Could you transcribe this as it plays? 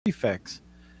prefix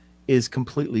is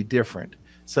completely different.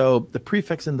 So the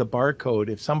prefix in the barcode,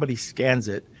 if somebody scans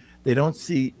it, they don't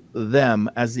see them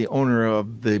as the owner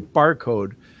of the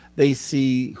barcode. They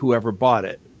see whoever bought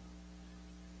it.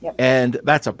 Yep. And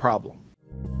that's a problem.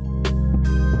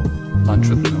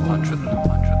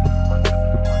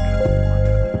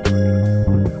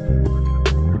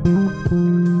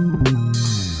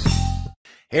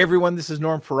 Hey everyone, this is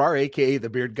Norm Farrar, aka the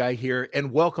Beard Guy here,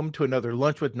 and welcome to another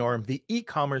Lunch with Norm, the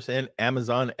e-commerce and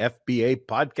Amazon FBA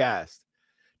podcast.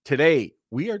 Today,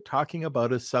 we are talking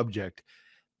about a subject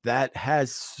that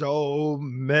has so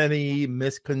many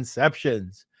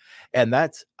misconceptions, and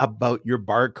that's about your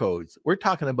barcodes. We're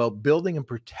talking about building and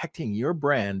protecting your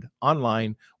brand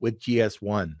online with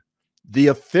GS1, the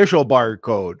official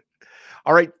barcode.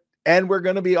 All right, and we're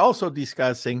going to be also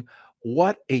discussing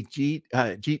what a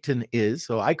GTN is.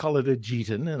 So I call it a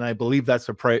GTN, and I believe that's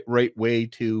the right way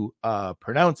to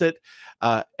pronounce it,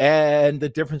 and the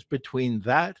difference between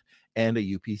that and a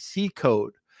UPC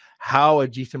code, how a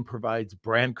GTN provides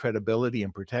brand credibility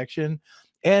and protection,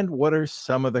 and what are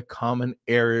some of the common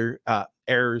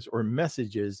errors or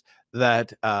messages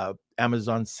that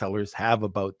Amazon sellers have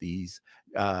about these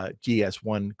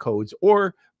GS1 codes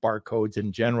or barcodes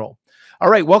in general. All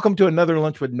right, welcome to another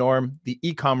Lunch with Norm, the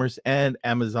e-commerce and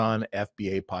Amazon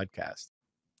FBA podcast.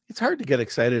 It's hard to get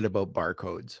excited about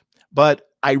barcodes, but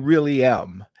I really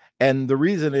am. And the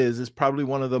reason is probably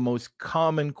one of the most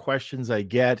common questions I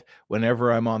get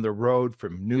whenever I'm on the road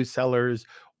from new sellers,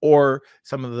 or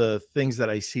some of the things that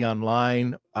I see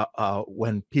online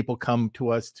when people come to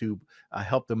us to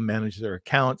help them manage their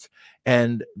accounts,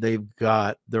 and they've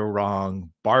got the wrong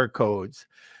barcodes.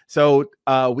 So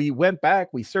we went back,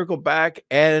 we circled back,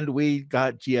 and we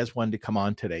got GS1 to come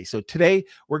on today. So today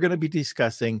we're going to be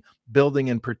discussing building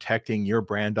and protecting your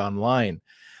brand online.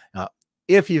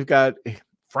 If you've got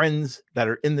friends that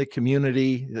are in the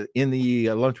community, in the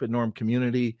Lunch with Norm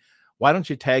community, why don't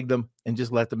you tag them and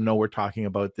just let them know we're talking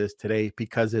about this today,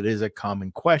 because it is a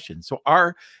common question. So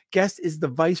our guest is the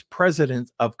Vice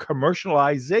President of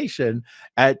Commercialization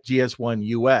at GS1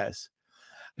 US.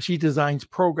 She designs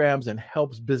programs and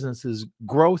helps businesses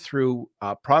grow through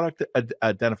product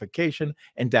identification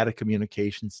and data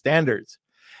communication standards.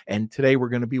 And today we're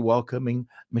going to be welcoming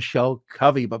Michelle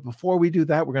Covey. But before we do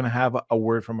that, we're going to have a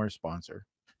word from our sponsor.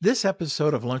 This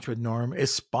episode of Lunch with Norm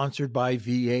is sponsored by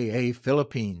VAA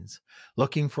Philippines.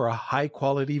 Looking for a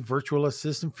high-quality virtual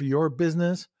assistant for your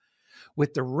business?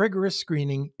 With the rigorous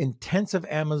screening, intensive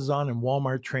Amazon and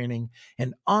Walmart training,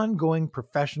 and ongoing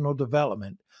professional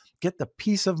development, get the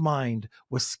peace of mind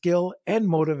with skilled and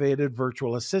motivated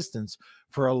virtual assistants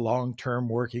for a long-term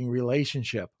working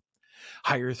relationship.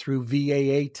 Hire through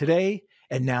VAA today,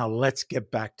 and now let's get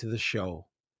back to the show.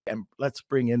 And let's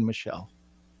bring in Michelle.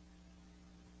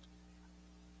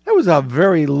 That was a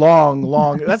very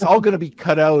long, that's all going to be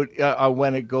cut out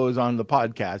when it goes on the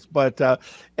podcast. But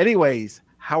anyways,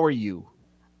 how are you?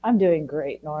 I'm doing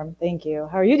great, Norm. Thank you.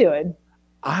 How are you doing?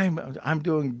 I'm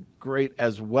doing great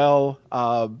as well.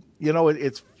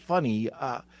 It's funny.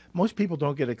 Most people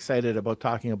don't get excited about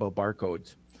talking about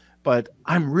barcodes, but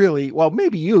I'm really, well,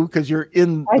 maybe you, because you're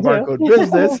in the barcode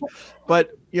business, but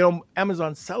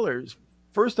Amazon sellers,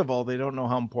 first of all, they don't know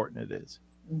how important it is.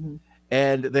 Mm-hmm.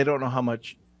 And they don't know how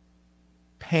much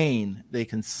pain they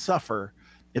can suffer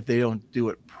if they don't do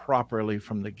it properly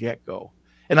from the get-go.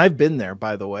 And I've been there,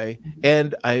 by the way,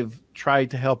 and I've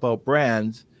tried to help out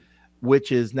brands,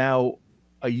 which is now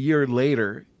a year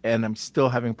later, and I'm still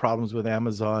having problems with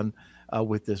Amazon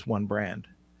with this one brand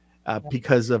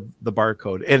because of the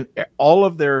barcode. And all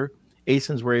of their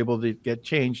ASINs were able to get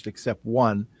changed except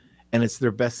one, and it's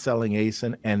their best-selling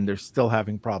ASIN, and they're still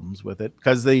having problems with it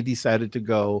because they decided to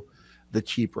go the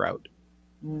cheap route.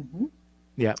 Mm-hmm.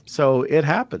 Yeah, so it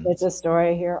happens. It's a story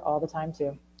I hear all the time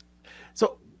too.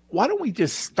 So why don't we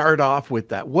just start off with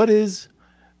that?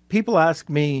 People ask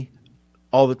me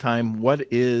all the time, what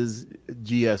is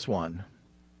GS1?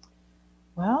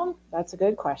 Well, that's a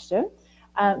good question.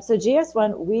 So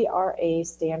GS1, we are a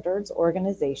standards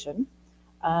organization,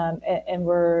 and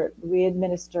we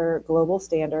administer global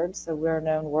standards. So we're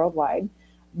known worldwide,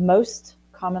 most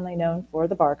commonly known for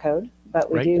the barcode, but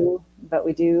we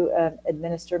do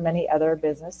administer many other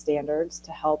business standards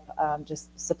to help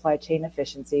just supply chain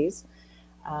efficiencies.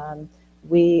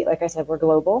 Like I said, we're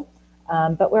global.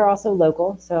 But we're also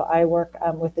local. So I work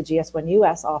with the GS1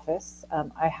 US office.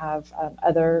 I have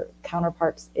other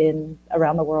counterparts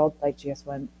around the world, like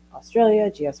GS1 Australia,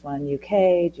 GS1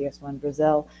 UK, GS1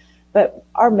 Brazil. But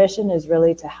our mission is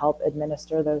really to help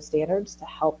administer those standards, to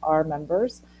help our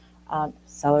members,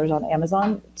 sellers on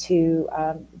Amazon, to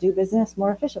do business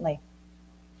more efficiently.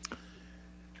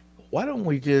 why don't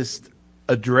we just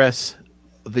address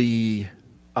the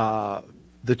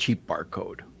cheap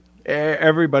barcode?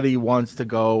 Everybody wants to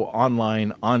go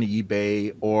online on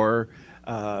eBay or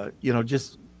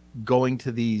just going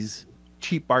to these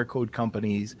cheap barcode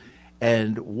companies.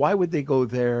 And why would they go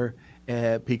there?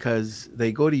 Because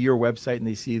they go to your website and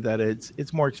they see that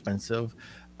it's more expensive,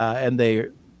 and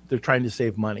they're trying to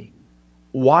save money.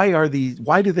 Why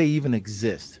do they even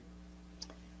exist?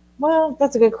 Well,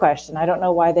 that's a good question. I don't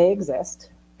know why they exist,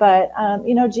 but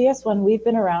GS1, we've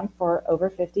been around for over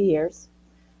 50 years.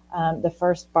 The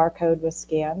first barcode was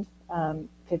scanned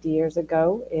 50 years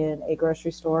ago in a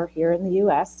grocery store here in the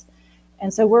US.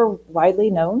 And so we're widely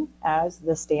known as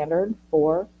the standard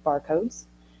for barcodes.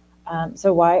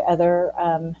 So why other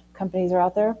companies are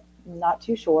out there, I'm not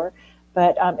too sure.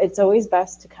 But it's always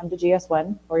best to come to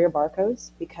GS1 for your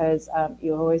barcodes, because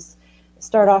you always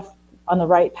start off on the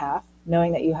right path,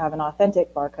 knowing that you have an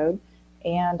authentic barcode.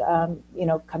 And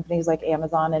companies like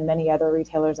Amazon and many other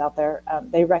retailers out there,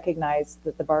 they recognize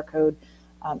that the barcode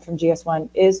from GS1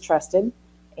 is trusted,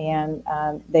 and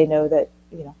they know that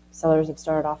sellers have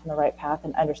started off on the right path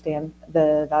and understand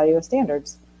the value of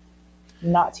standards.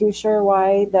 Not too sure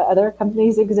why the other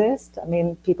companies exist. I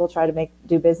mean, people try to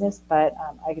do business, but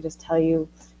I could just tell you,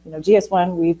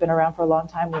 GS1, we've been around for a long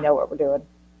time. We know what we're doing.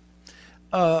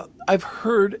 I've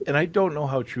heard, and I don't know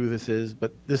how true this is,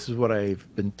 but this is what I've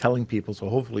been telling people, so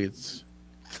hopefully it's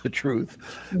the truth.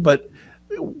 Mm-hmm. But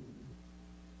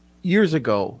years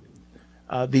ago,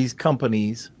 these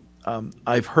companies,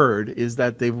 I've heard, is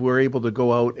that they were able to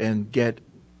go out and get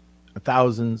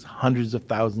thousands, hundreds of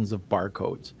thousands of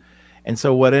barcodes. And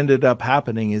so what ended up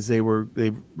happening is they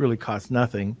really cost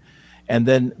nothing. And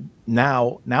then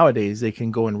nowadays they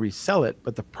can go and resell it.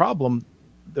 But the problem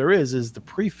there is the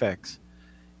prefix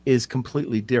is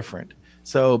completely different.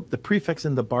 So the prefix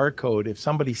in the barcode, if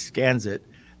somebody scans it,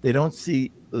 they don't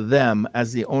see them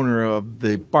as the owner of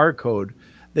the barcode.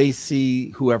 They see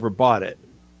whoever bought it.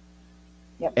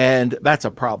 Yep. And that's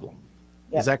a problem.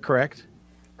 Yep. Is that correct?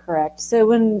 Correct. So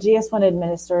when GS1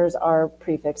 administers our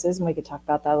prefixes, and we could talk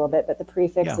about that a little bit, but the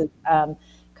prefix is kind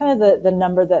of the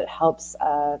number that helps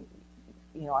our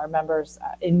members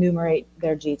enumerate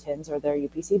their GTINs or their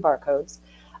UPC barcodes.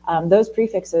 Those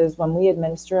prefixes, when we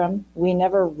administer them, we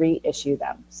never reissue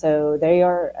them. So they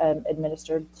are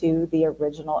administered to the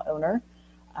original owner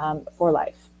for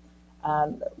life.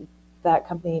 That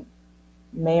company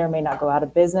may or may not go out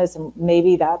of business, and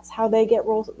maybe that's how they get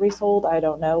resold. I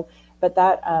don't know. But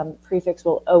that prefix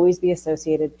will always be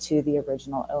associated to the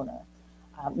original owner.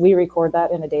 We record that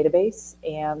in a database,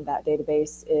 and that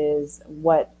database is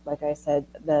what, like I said,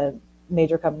 the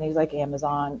major companies like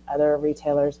Amazon, other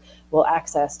retailers will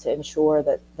access to ensure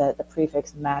that the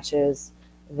prefix matches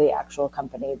the actual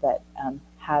company that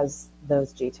has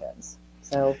those GTINs.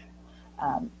 So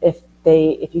if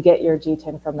you get your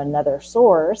GTIN from another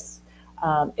source,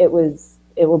 it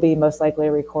will be most likely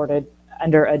recorded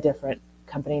under a different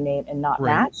company name and not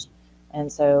match.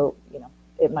 And so,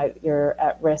 you're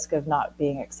at risk of not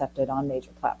being accepted on major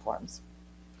platforms.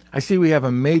 I see we have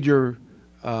a major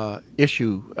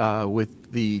issue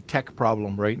with the tech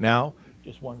problem right now.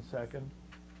 Just 1 second.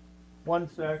 One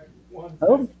sec.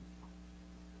 Oh.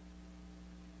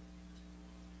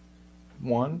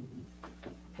 1,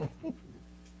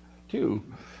 2.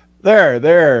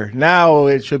 There. Now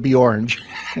it should be orange.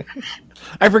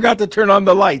 I forgot to turn on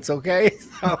the lights, okay?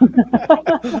 So,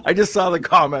 I just saw the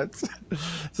comments.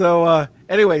 So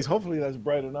anyways, hopefully that's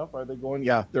bright enough. Are they going?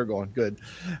 Yeah, they're going. Good.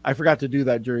 I forgot to do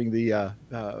that during the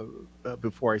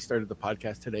before I started the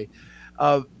podcast today.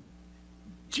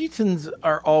 GTINs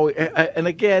are always, and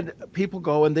again, people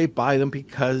go and they buy them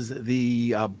because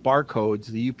the barcodes,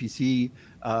 the UPC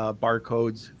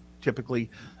barcodes typically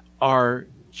are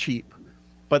cheap.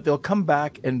 But they'll come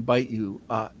back and bite you.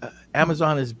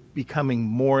 Amazon is becoming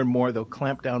more and more, they'll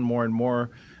clamp down more and more.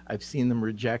 I've seen them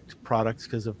reject products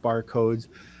because of barcodes,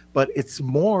 but it's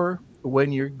more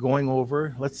when you're going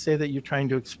over, let's say that you're trying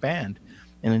to expand.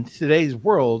 And in today's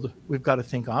world, we've got to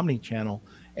think omni-channel.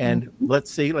 And let's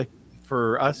say, like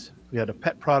for us, we had a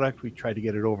pet product, we tried to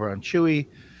get it over on Chewy.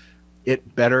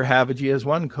 It better have a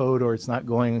GS1 code or it's not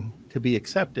going to be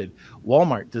accepted.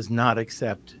 Walmart does not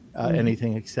accept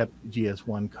anything except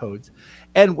GS1 codes.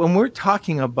 And when we're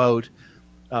talking about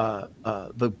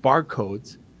the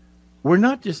barcodes, we're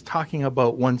not just talking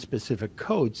about one specific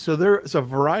code. So there's a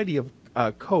variety of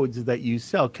codes that you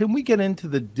sell. Can we get into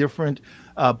the different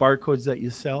barcodes that you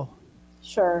sell?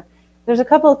 Sure. There's a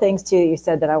couple of things too you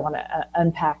said that I want to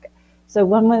unpack. So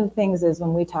one of the things is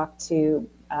when we talk to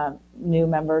new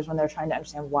members when they're trying to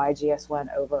understand why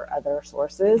GS1 over other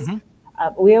sources,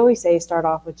 We always say start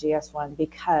off with GS1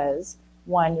 because,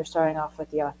 one, you're starting off with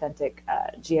the authentic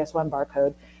GS1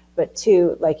 barcode, but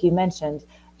two, like you mentioned,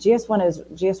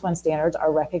 GS1 standards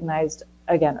are recognized,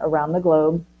 again, around the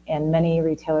globe, and many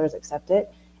retailers accept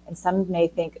it. And some may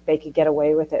think they could get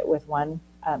away with it with one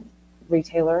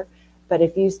retailer. But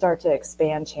if you start to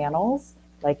expand channels,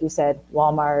 like you said,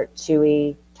 Walmart,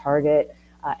 Chewy, Target,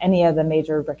 any of the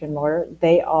major brick and mortar,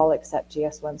 they all accept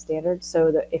GS1 standards.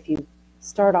 So that if you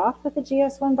start off with the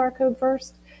GS1 barcode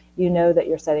first, you know that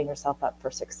you're setting yourself up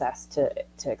for success to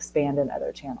expand in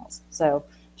other channels. So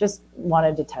just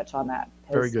wanted to touch on that.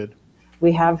 Very good.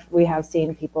 We have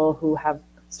seen people who have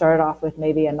started off with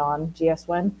maybe a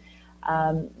non-GS1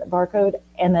 barcode,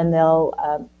 and then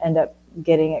they'll end up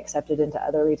getting accepted into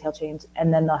other retail chains,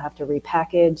 and then they'll have to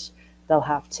repackage, they'll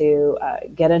have to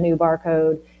get a new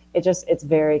barcode. It's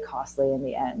very costly in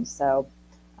the end. So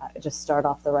just start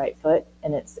off the right foot,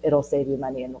 and it'll save you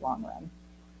money in the long run.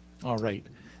 All right.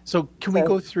 So can we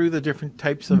go through the different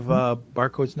types of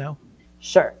barcodes now?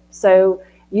 Sure. So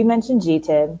you mentioned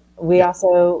GTIN.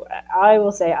 I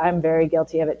will say I'm very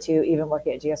guilty of it too, even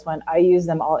working at GS1. I use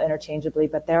them all interchangeably,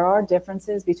 but there are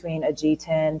differences between a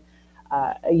GTIN,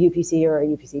 a UPC or a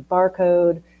UPC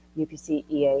barcode, UPC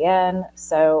EAN.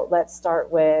 So let's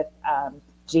start with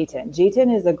GTIN.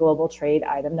 GTIN is a global trade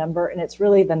item number, and it's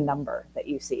really the number that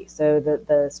you see. So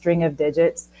the string of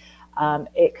digits,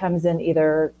 it comes in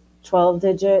either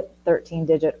 12-digit,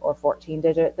 13-digit, or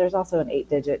 14-digit. There's also an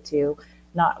 8-digit too,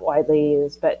 not widely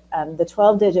used, but the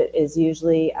 12-digit is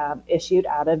usually issued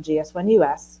out of GS1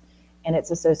 US, and it's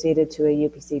associated to a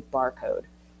UPC barcode.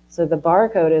 So the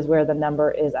barcode is where the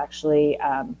number is actually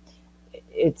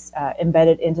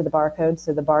embedded into the barcode.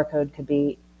 So the barcode could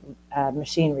be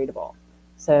machine readable.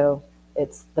 So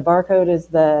the barcode is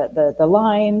the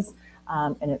lines,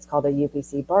 and it's called a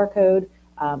UPC barcode,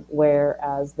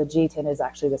 whereas the GTIN is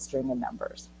actually the string of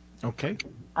numbers. Okay.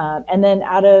 And then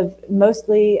out of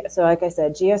mostly, so like I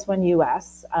said, GS1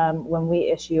 US, when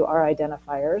we issue our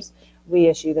identifiers, we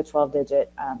issue the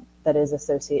 12-digit that is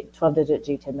associated, 12-digit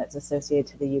GTIN that's associated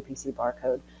to the UPC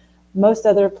barcode. Most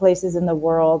other places in the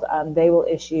world, they will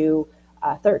issue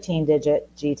 13-digit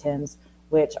GTINs,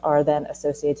 which are then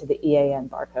associated to the EAN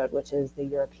barcode, which is the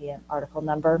European article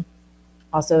number.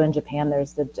 Also in Japan,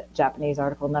 there's the Japanese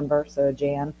article number, so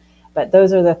JAN. But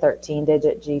those are the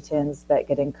 13-digit GTINs that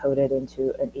get encoded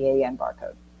into an EAN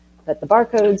barcode. But the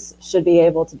barcodes should be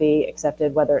able to be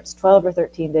accepted, whether it's 12 or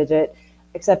 13-digit,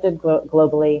 accepted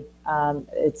globally.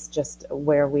 It's just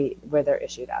where they're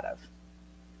issued out of.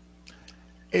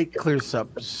 It clears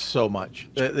up so much.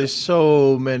 There's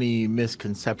so many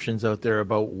misconceptions out there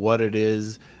about what it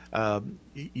is.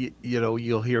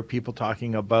 You'll hear people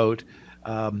talking about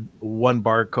one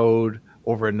barcode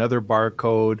over another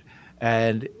barcode,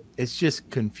 and it's just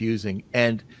confusing.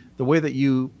 And the way that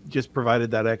you just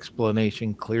provided that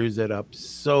explanation clears it up.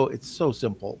 So it's so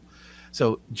simple.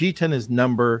 So GTIN is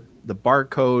number, the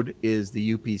barcode is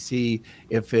the UPC.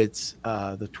 If it's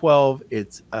the 12,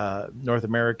 it's North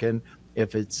American.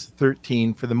 If it's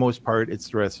 13, for the most part, it's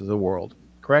the rest of the world.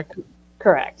 Correct?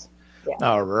 Correct. Yeah.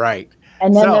 All right.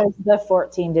 And then there's the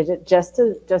 14-digit, just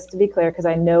to be clear, because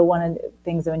I know one of the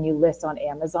things when you list on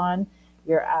Amazon,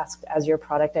 you're asked as your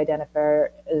product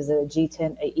identifier, is it a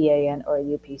GTIN, a EAN, or a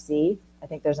UPC? I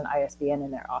think there's an ISBN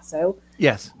in there also.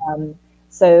 Yes.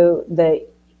 So the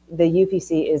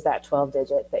UPC is that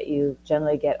 12-digit that you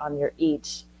generally get on your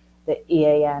each. The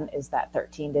EAN is that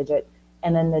 13-digit.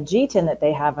 And then the GTIN that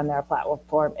they have on their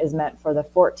platform is meant for the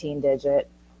 14-digit,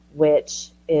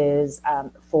 which is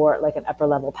for like an upper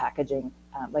level packaging,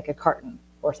 like a carton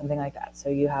or something like that. So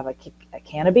you have a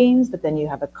can of beans, but then you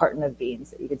have a carton of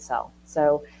beans that you could sell.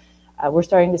 So we're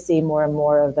starting to see more and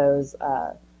more of those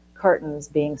cartons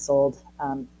being sold,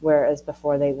 whereas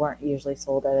before they weren't usually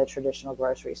sold at a traditional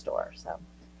grocery store. So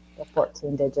the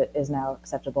 14-digit is now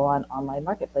acceptable on online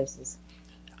marketplaces.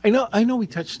 I know we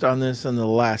touched on this in the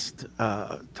last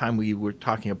time we were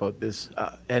talking about this,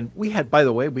 and by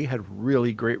the way, we had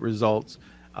really great results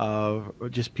of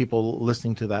just people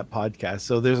listening to that podcast.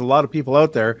 So there's a lot of people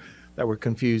out there that were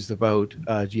confused about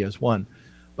GS1.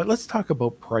 But let's talk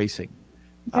about pricing.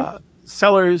 Okay.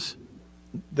 Sellers,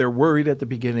 they're worried at the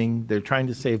beginning. They're trying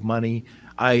to save money.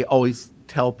 I always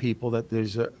tell people that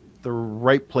there's the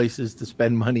right places to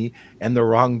spend money and the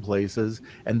wrong places.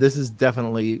 And this is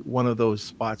definitely one of those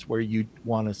spots where you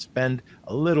want to spend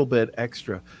a little bit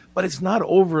extra, but it's not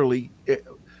overly.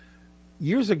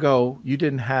 Years ago, you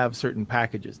didn't have certain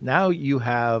packages. Now you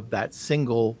have that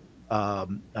single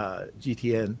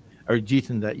GTN or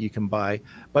GTN that you can buy.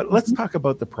 But let's talk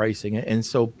about the pricing, and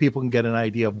so people can get an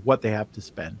idea of what they have to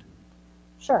spend.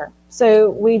 Sure. So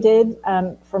we did,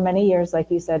 for many years, like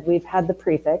you said, we've had the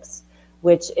prefix,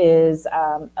 which is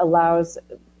allows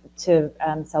to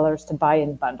sellers to buy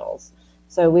in bundles.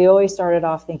 So we always started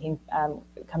off thinking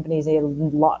companies need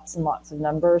lots and lots of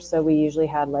numbers. So we usually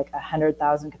had like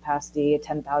 100,000 capacity,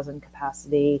 10,000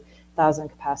 capacity, 1,000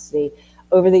 capacity.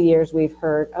 Over the years, we've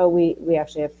heard, oh, we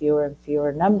actually have fewer and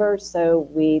fewer numbers. So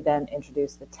we then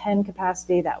introduced the 10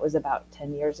 capacity. That was about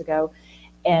 10 years ago.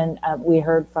 And we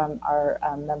heard from our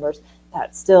members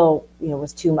that still,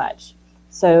 was too much.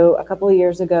 So a couple of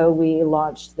years ago, we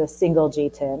launched the single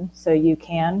G10. So you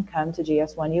can come to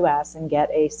GS1 US and get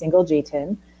a single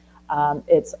G10.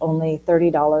 It's only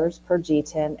 $30 per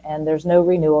G10, and there's no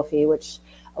renewal fee, which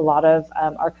a lot of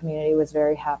our community was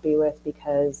very happy with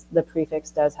because the prefix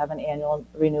does have an annual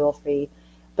renewal fee.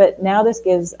 But now this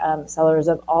gives sellers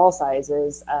of all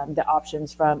sizes the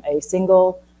options from a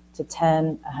single to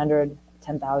 10, 100,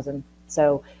 10,000.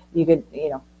 So you could,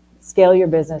 scale your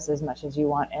business as much as you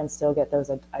want and still get those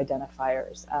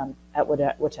identifiers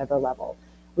at whichever level.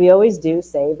 We always do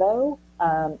say though,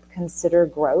 consider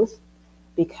growth,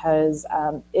 because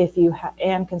if you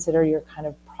and consider your kind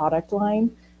of product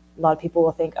line. A lot of people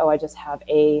will think, oh, I just have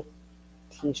a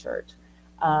t-shirt.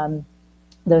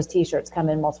 Those t-shirts come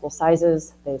in multiple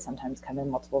sizes. They sometimes come in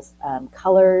multiple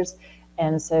colors.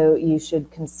 And so you should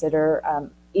consider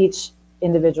each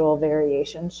individual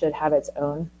variation should have its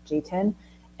own G10.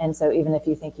 And so even if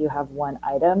you think you have one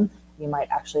item, you might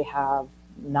actually have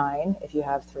 9 if you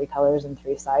have 3 colors and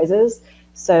 3 sizes.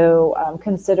 So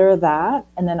consider that,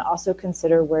 and then also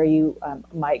consider where you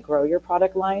might grow your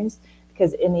product lines,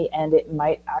 because in the end, it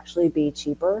might actually be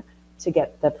cheaper to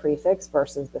get the prefix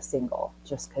versus the single,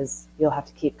 just because you'll have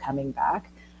to keep coming back.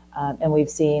 And we've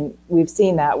seen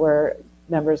that where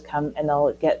members come and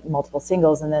they'll get multiple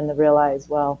singles and then they realize,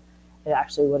 well, it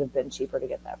actually would have been cheaper to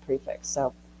get that prefix.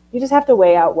 So you just have to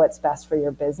weigh out what's best for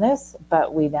your business,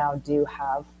 but we now do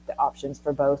have the options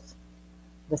for both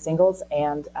the singles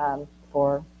and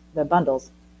for the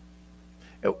bundles.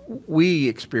 We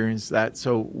experienced that.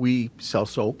 So we sell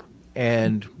soap,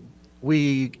 and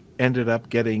we ended up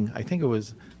getting, I think it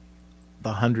was the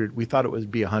 100. We thought it would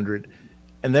be 100.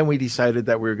 And then we decided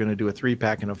that we were going to do a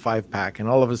 3-pack and a 5-pack. And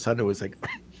all of a sudden it was like,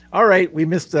 all right, we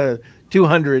missed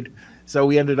 200. So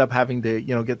we ended up having to,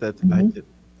 get that.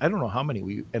 I don't know how many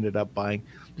we ended up buying,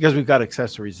 because we've got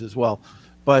accessories as well,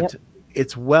 but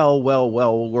it's well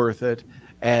worth it.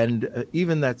 And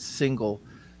even that single.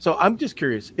 So I'm just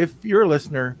curious, if you're a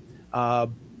listener,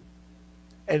 and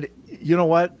you know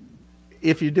what,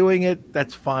 if you're doing it,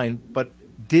 that's fine. But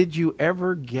did you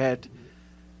ever get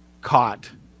caught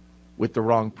with the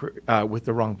wrong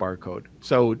barcode?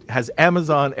 So has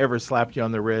Amazon ever slapped you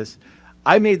on the wrist?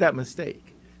 I made that mistake.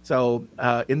 So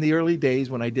in the early days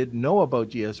when I didn't know about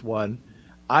GS1,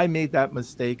 I made that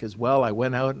mistake as well. I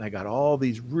went out and I got all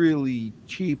these really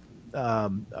cheap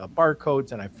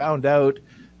barcodes, and I found out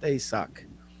they suck.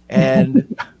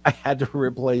 And I had to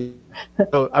replace.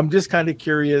 So I'm just kind of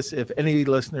curious if any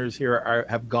listeners here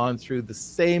have gone through the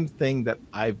same thing that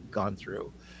I've gone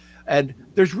through. And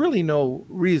there's really no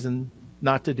reason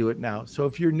not to do it now. So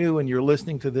if you're new and you're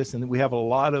listening to this, and we have a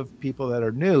lot of people that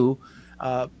are new,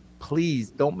 please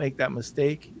don't make that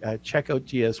mistake. Check out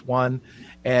GS1,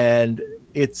 and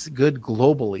it's good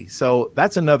globally. So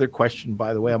that's another question,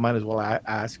 by the way, I might as well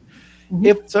ask.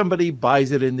 If somebody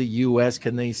buys it in the US,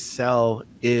 can they sell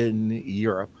in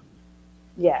Europe?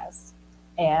 Yes.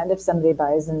 And if somebody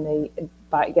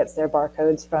gets their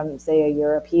barcodes from, say, a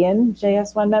European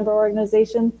GS1 member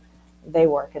organization, they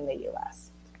work in the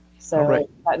US. So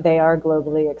they are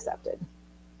globally accepted.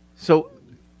 So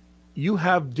you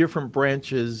have different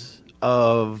branches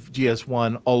of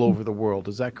GS1 all over the world.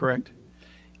 Is that correct?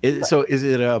 So is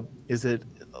it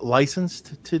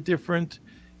licensed to different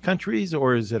countries,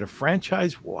 or is it a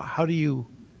franchise? How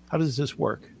does this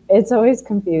work? It's always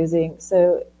confusing.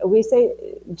 So we say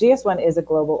GS1 is a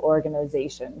global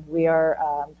organization. We are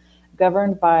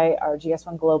governed by our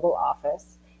GS1 global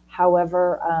office.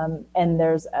 However, and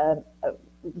there's a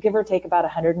give or take about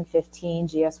 115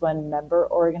 GS1 member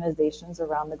organizations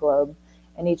around the globe,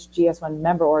 and each GS1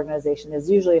 member organization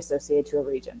is usually associated to a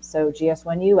region. So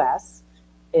GS1 US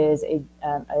is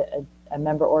a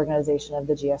member organization of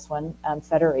the GS1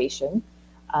 Federation.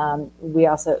 We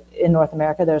also, in North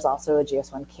America, there's also a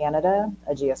GS1 Canada,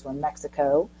 a GS1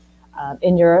 Mexico.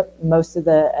 In Europe, most of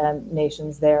the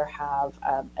nations there have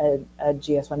a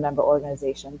GS1 member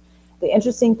organization. The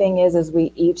interesting thing is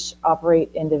we each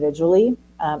operate individually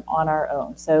on our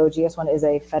own. So GS1 is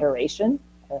a federation,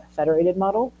 a federated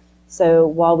model. So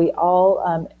while we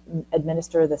all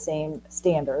administer the same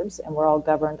standards and we're all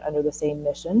governed under the same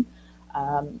mission,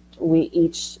 We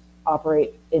each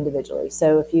operate individually.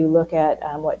 So if you look at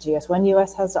what GS1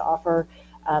 US has to offer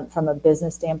from a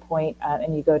business standpoint,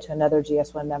 and you go to another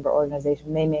GS1 member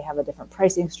organization, they may have a different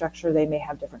pricing structure, they may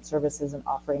have different services and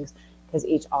offerings because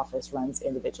each office runs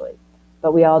individually.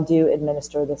 But we all do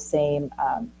administer the same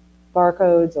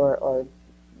barcodes or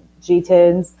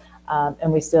GTINs,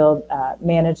 and we still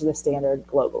manage the standard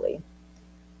globally.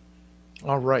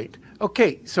 All right.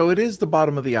 Okay, so it is the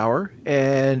bottom of the hour,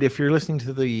 and if you're listening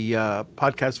to the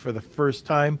podcast for the first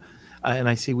time, and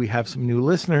I see we have some new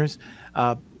listeners,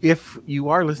 if you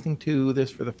are listening to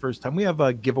this for the first time, we have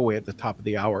a giveaway at the top of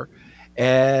the hour,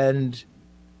 and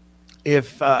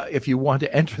if you want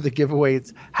to enter the giveaway,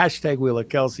 it's hashtag Wheel of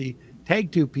Kelsey,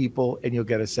 tag 2 people, and you'll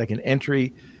get a second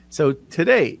entry. So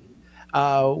today,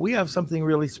 we have something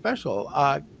really special.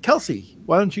 Kelsey,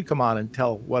 why don't you come on and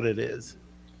tell what it is?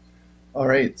 All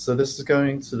right, so this is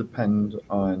going to depend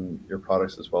on your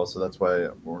products as well. So that's why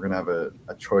we're going to have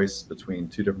a choice between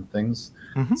 2 different things.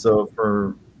 Mm-hmm. So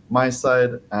for my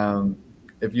side,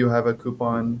 if you have a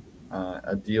coupon,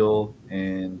 a deal,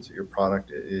 and your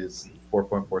product is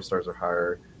 4.4 stars or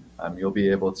higher, you'll be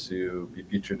able to be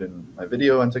featured in my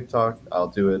video on TikTok. I'll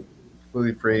do it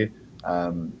completely free.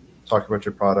 Talk about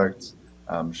your product,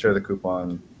 share the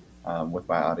coupon with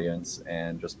my audience,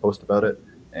 and just post about it.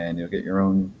 And you'll get your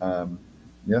own,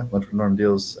 Lunch with Norm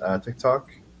Deals TikTok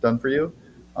done for you.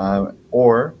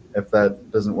 Or if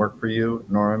that doesn't work for you,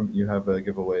 Norm, you have a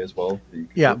giveaway as well.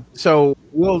 Yeah, so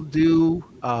we'll do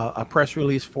a press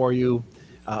release for you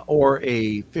or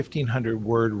a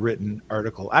 1,500-word written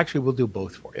article. Actually, we'll do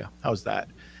both for you. How's that?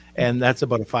 And that's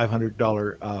about a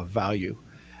 $500 value.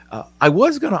 I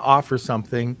was going to offer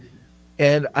something,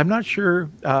 and I'm not sure.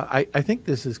 I think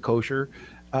this is kosher.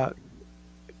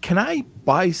 Can I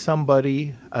buy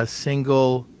somebody a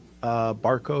single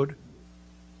barcode?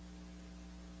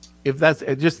 If that's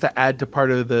just to add to part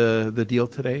of the deal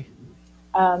today?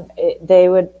 They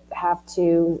would have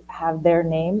to have their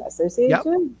name associated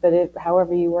to it, but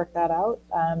however you work that out,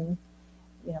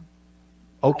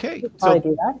 Okay, so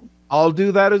do that. I'll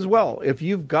do that as well. If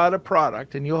you've got a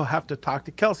product, and you'll have to talk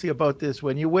to Kelsey about this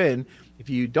when you win. If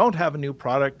you don't have a new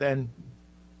product, then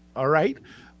all right.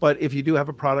 But if you do have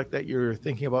a product that you're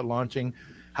thinking about launching,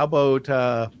 how about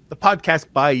the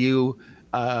podcast buy you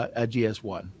a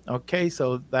GS1? Okay,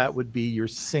 so that would be your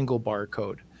single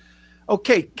barcode.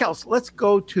 Okay, Kels, let's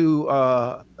go to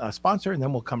a sponsor, and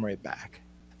then we'll come right back.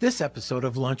 This episode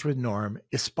of Lunch with Norm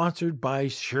is sponsored by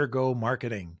SureGo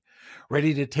Marketing.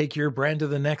 Ready to take your brand to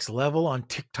the next level on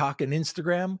TikTok and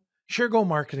Instagram? SureGo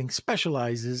Marketing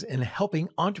specializes in helping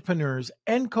entrepreneurs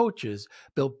and coaches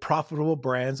build profitable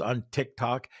brands on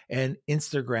TikTok and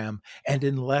Instagram, and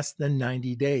in less than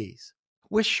 90 days.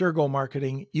 With SureGo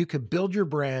Marketing, you can build your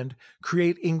brand,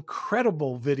 create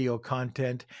incredible video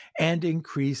content, and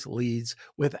increase leads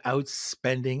without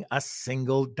spending a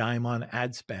single dime on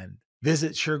ad spend.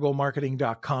 Visit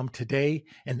SureGoMarketing.com today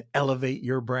and elevate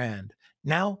your brand.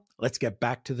 Now, let's get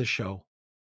back to the show.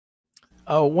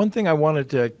 One thing I wanted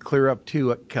to clear up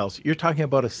too, Kels, you're talking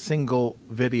about a single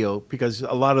video because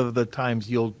a lot of the times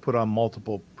you'll put on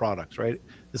multiple products, right?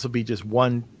 This will be just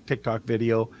one TikTok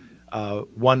video,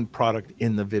 one product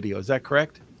in the video. Is that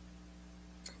correct?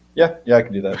 Yeah, I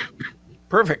can do that.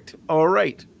 Perfect. All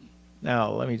right.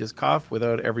 Now, let me just cough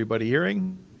without everybody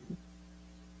hearing.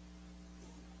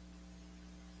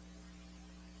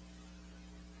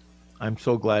 I'm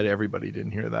so glad everybody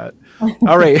didn't hear that.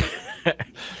 All right.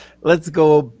 Let's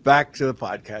go back to the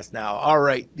podcast now. All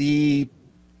right. The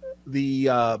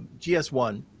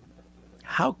GS1,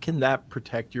 how can that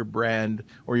protect your brand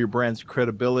or your brand's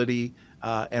credibility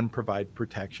and provide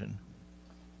protection?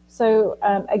 So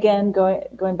again,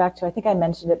 going back to, I think I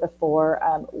mentioned it before,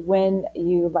 when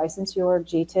you license your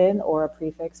GTIN or a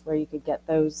prefix where you could get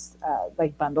those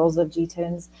like bundles of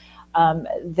GTINs,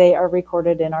 they are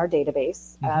recorded in our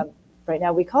database. Mm-hmm. Right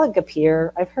now we call it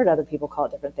GAPIR. I've heard other people call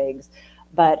it different things,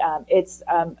 but it's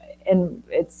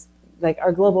like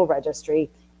our global registry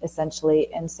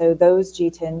essentially. And so those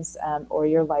GTINs or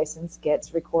your license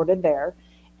gets recorded there.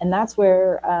 And that's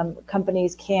where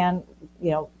companies can,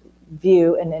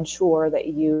 view and ensure that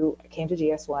you came to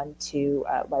GS1 to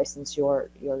license your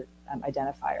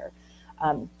identifier.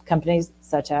 Companies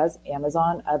such as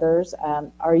Amazon, others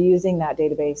are using that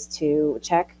database to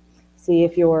check, see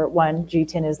if your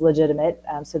GTIN is legitimate.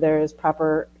 So there is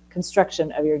proper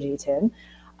construction of your GTIN.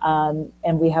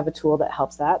 And we have a tool that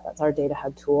helps that. That's our Data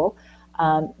Hub tool.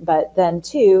 But then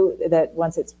two, that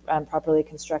once it's properly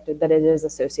constructed, that it is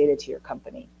associated to your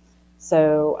company.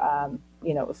 So,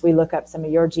 if we look up some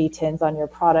of your GTINs on your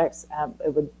products,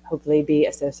 it would hopefully be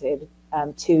associated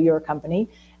to your company.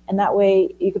 And that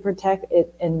way you can protect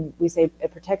it, and we say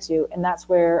it protects you, and that's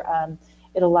where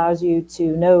it allows you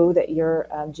to know that your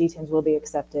GTINs will be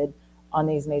accepted on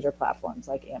these major platforms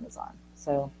like Amazon.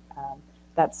 So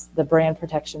that's the brand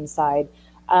protection side.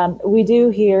 We do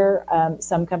hear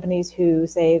some companies who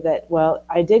say that, well,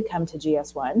 I did come to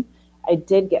GS1, I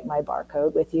did get my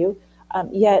barcode with you,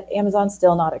 yet Amazon's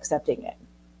still not accepting it.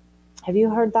 Have you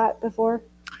heard that before?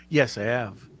 Yes, I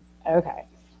have. Okay,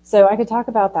 so I could talk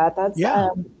about that.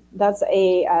 That's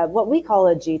a what we call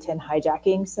a GTIN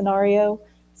hijacking scenario.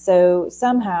 So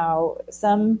somehow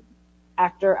some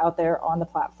actor out there on the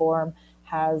platform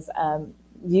has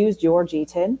used your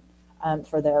GTIN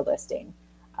for their listing.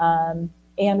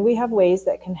 And we have ways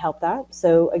that can help that.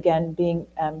 So again,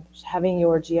 having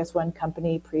your GS1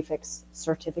 company prefix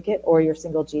certificate or your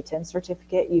single GTIN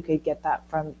certificate, you could get that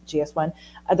from GS1.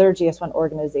 Other GS1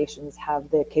 organizations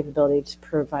have the capability to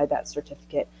provide that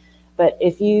certificate. But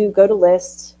if you go to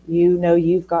list, you know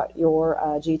you've got your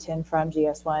GTIN from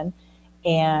GS1,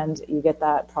 and you get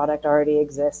that product already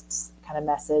exists kind of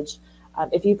message.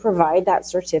 If you provide that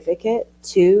certificate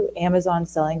to Amazon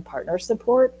Selling Partner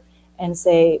Support and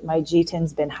say, my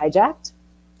GTIN's been hijacked,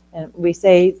 and we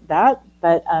say that,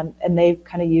 but and they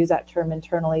kind of use that term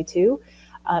internally too,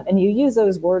 and you use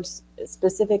those words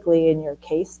specifically in your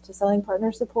case to Selling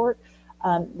Partner Support,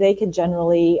 they could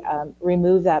generally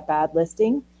remove that bad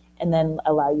listing and then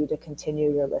allow you to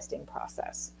continue your listing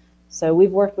process. So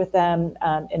we've worked with them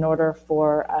in order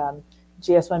for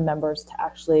GS1 members to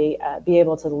actually be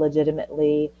able to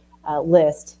legitimately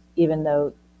list, even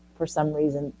though for some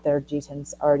reason their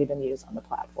GTIN's already been used on the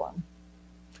platform.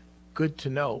 Good to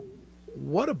know.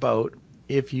 What about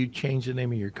if you change the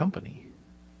name of your company?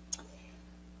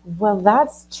 Well,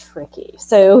 that's tricky.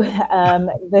 So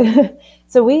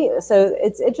so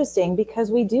it's interesting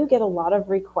because we do get a lot of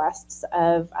requests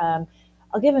of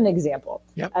I'll give an example.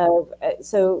 Yep.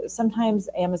 So sometimes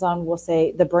Amazon will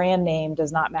say the brand name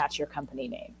does not match your company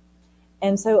name.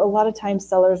 And so a lot of times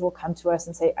sellers will come to us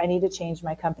and say, I need to change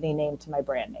my company name to my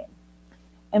brand name.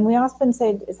 And we often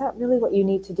say, is that really what you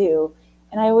need to do?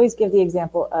 And I always give the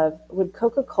example of, would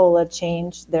Coca-Cola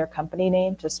change their company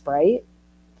name to Sprite?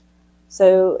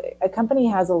 So a company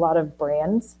has a lot of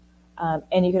brands,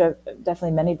 and you could have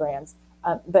definitely many brands,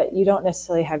 but you don't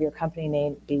necessarily have your company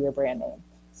name be your brand name.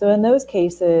 So in those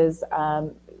cases,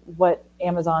 what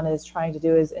Amazon is trying to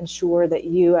do is ensure that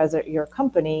you as your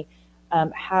company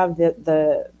have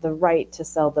the right to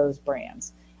sell those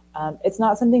brands. It's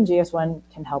not something GS1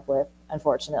 can help with,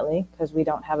 unfortunately, because we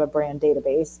don't have a brand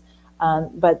database.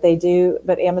 But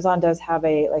Amazon does have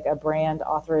a brand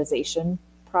authorization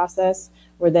process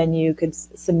where then you could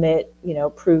submit,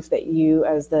 proof that you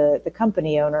as the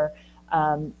company owner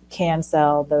can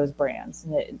sell those brands.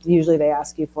 And usually they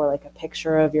ask you for like a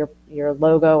picture of your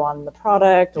logo on the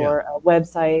product or a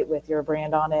website with your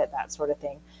brand on it, that sort of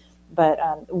thing. But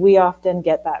we often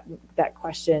get that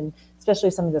question,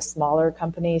 especially some of the smaller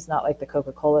companies, not like the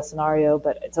Coca-Cola scenario,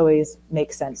 but it's always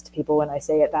makes sense to people when I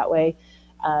say it that way.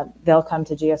 They'll come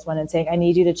to GS1 and saying, I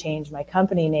need you to change my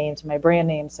company name to my brand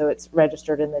name so it's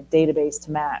registered in the database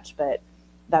to match. But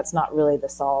that's not really the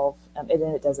solve, and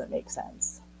it doesn't make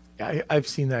sense. I've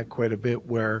seen that quite a bit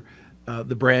where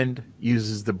the brand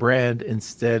uses the brand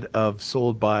instead of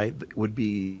sold by would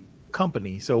be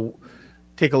company. So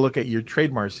take a look at your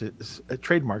trademark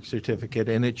certificate,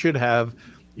 and it should have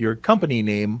your company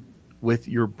name with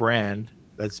your brand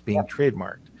that's being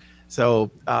trademarked.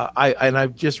 So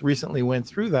I've just recently went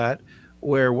through that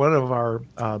where one of our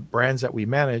brands that we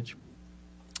manage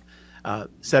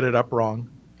set it up wrong,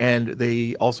 and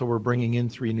they also were bringing in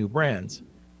 3 new brands.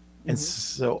 And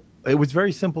so it was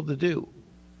very simple to do.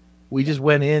 We just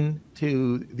went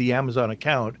into the Amazon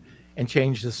account and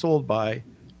changed the sold by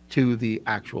to the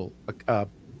actual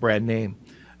brand name.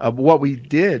 What we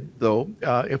did, though,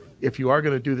 if you are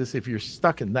going to do this, if you're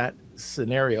stuck in that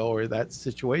scenario or that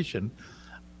situation,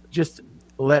 just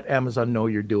let Amazon know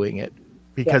you're doing it.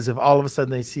 Because if all of a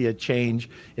sudden they see a change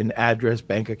in address,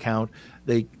 bank account,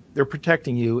 they're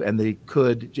protecting you, and they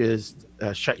could just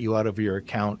shut you out of your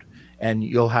account. And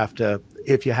you'll have to,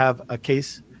 if you have a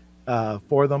case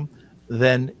for them,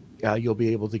 then you'll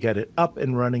be able to get it up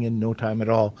and running in no time at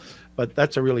all. But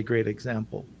that's a really great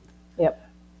example. Yep.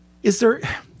 Is there,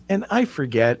 and I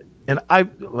forget, and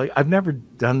I've never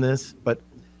done this, but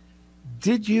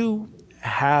did you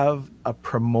have a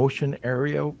promotion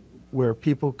area where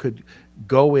people could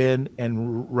go in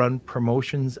and run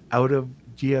promotions out of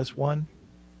GS1?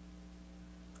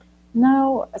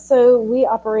 No, so we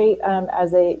operate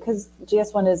because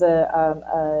GS1 is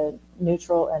a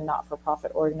neutral and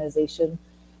not-for-profit organization.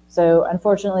 So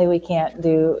unfortunately, we can't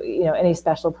do, any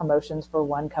special promotions for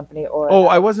one company or Oh,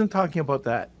 another. I wasn't talking about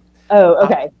that. Oh,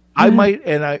 okay. I might,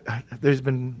 and there's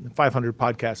been 500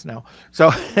 podcasts now, so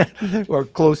or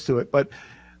close to it, but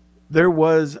there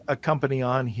was a company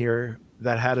on here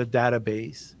that had a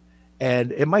database,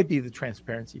 and it might be the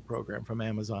transparency program from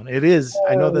Amazon. It is.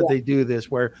 I know Oh, that yeah. they do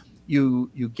this where you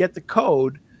get the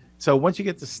code. So once you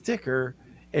get the sticker,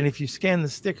 and if you scan the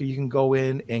sticker, you can go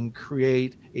in and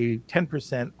create a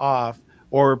 10% off,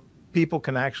 or people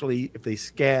can actually, if they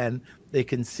scan, they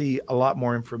can see a lot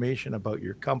more information about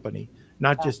your company,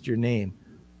 not just your name.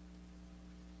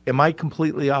 Am I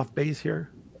completely off base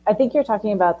here? I think you're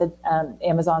talking about the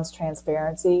Amazon's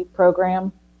transparency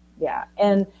program. Yeah.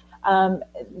 And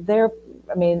they're,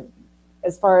 I mean,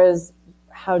 as far as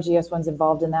how GS1's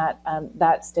involved in that,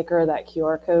 that sticker, that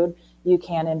QR code, you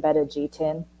can embed a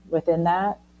GTIN within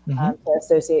that to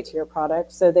associate to your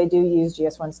product. So they do use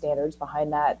GS1 standards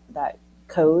behind that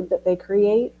code that they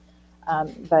create.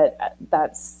 But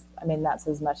that's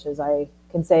as much as I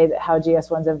can say that how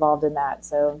GS1's involved in that.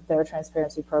 So their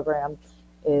transparency program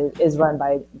is run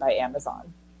by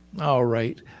Amazon. All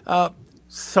right.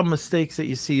 Some mistakes that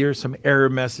you see or some error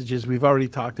messages. We've already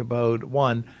talked about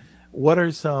one. What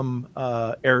are some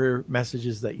error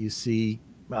messages that you see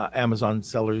Amazon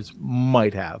sellers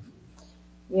might have?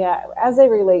 Yeah, as they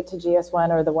relate to GS1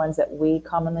 or the ones that we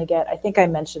commonly get, I think I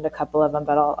mentioned a couple of them,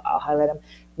 but I'll highlight them.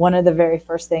 One of the very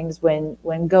first things when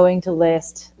going to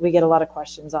list, we get a lot of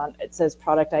questions on, it says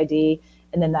product ID,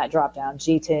 and then that drop down,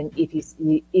 GTIN,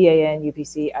 EPC, EAN,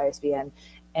 UPC, ISBN.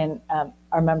 And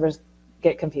our members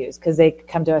get confused because they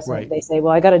come to us and they say,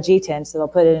 well, I got a GTIN, so they'll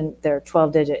put in their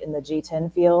 12-digit in the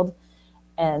GTIN field.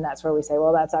 And that's where we say,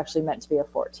 well, that's actually meant to be a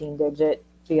 14-digit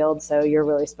field, so you're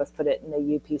really supposed to put it in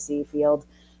the UPC field.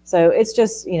 So it's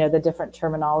just, the different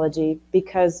terminology,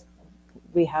 because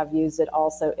we have used it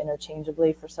also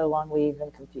interchangeably for so long, we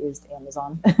even confused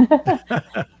Amazon.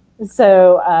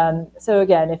 So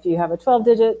again, if you have a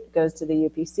 12-digit, it goes to the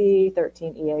UPC,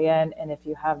 13 EAN, and if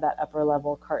you have that upper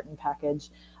level carton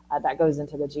package, that goes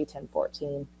into the GTIN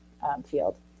 14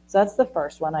 field. So that's the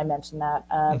first one. I mentioned that.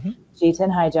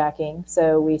 GTIN hijacking.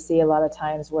 So we see a lot of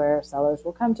times where sellers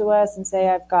will come to us and say,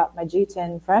 I've got my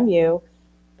GTIN from you,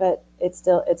 but it's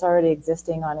already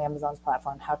existing on Amazon's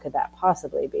platform. How could that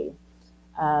possibly be?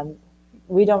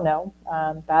 We don't know.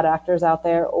 Bad actors out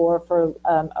there, or for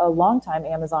a long time,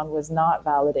 Amazon was not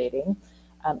validating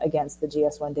against the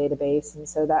GS1 database. And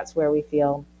so that's where we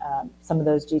feel some of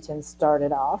those GTINs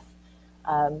started off.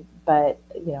 But,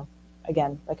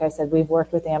 again, like I said, we've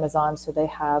worked with Amazon, so they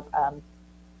have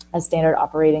a standard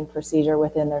operating procedure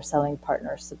within their selling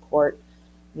partner support.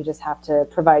 You just have to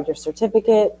provide your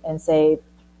certificate and say,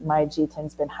 my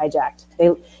GTIN's been hijacked.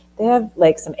 They have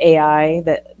like some AI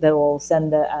that will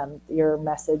send your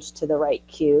message to the right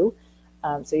queue.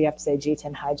 So you have to say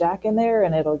GTIN hijack in there,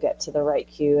 and it'll get to the right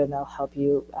queue, and they'll help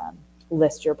you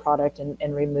list your product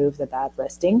and remove the bad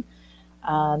listing.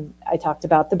 I talked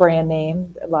about the brand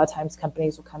name. A lot of times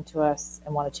companies will come to us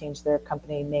and want to change their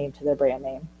company name to their brand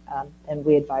name, and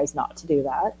we advise not to do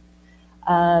that.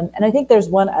 And I think there's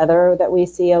one other that we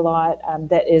see a lot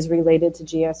that is related to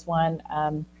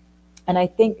GS1. And I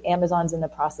think Amazon's in the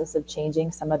process of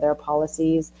changing some of their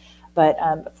policies. But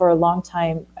for a long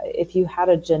time, if you had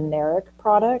a generic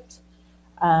product,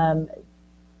 Amazon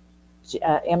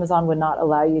would not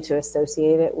allow you to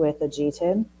associate it with a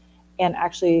GTIN. And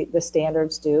actually, the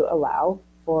standards do allow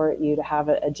for you to have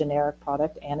a generic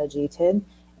product and a GTIN.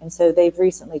 And so they've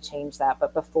recently changed that.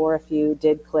 But before, if you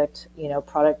did click,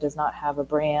 product does not have a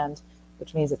brand,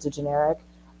 which means it's a generic,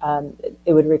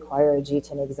 it would require a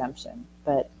GTIN exemption.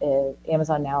 But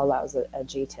Amazon now allows a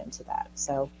GTIN to that.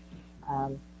 So,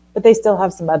 but they still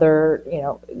have some other,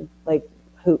 like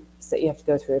hoops that you have to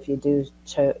go through if you do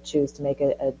choose to make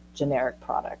a generic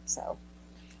product. So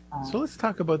let's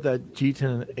talk about that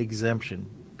GTIN exemption.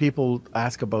 People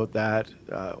ask about that.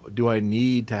 Do I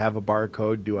need to have a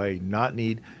barcode? Do I not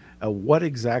need? What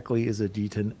exactly is a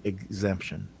GTIN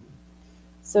exemption?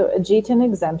 So a GTIN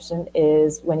exemption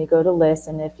is when you go to list,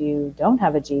 and if you don't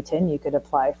have a GTIN, you could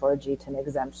apply for a GTIN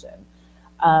exemption.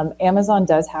 Amazon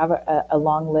does have a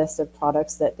long list of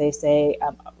products that they say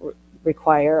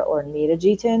require or need a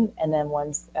GTIN, and then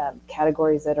ones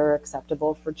categories that are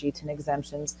acceptable for GTIN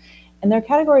exemptions. And they're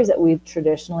categories that we've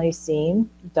traditionally seen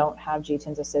don't have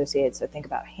GTINs associated. So think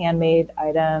about handmade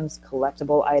items,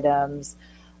 collectible items,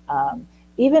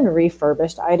 even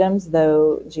refurbished items,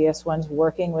 though GS1's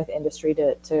working with industry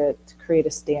to create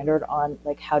a standard on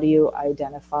like how do you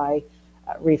identify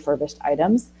refurbished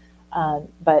items.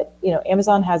 But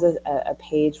Amazon has a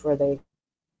page where they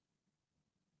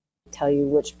tell you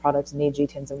which products need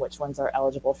G10s and which ones are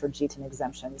eligible for G10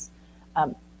 exemptions.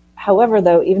 However,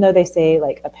 though, even though they say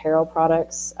like apparel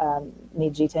products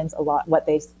need G10s, a lot what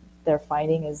they're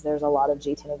finding is there's a lot of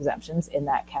G10 exemptions in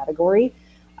that category,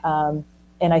 and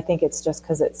I think it's just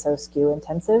because it's so SKU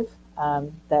intensive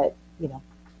that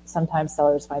sometimes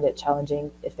sellers find it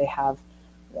challenging if they have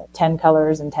 10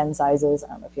 colors and 10 sizes. I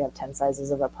don't know if you have 10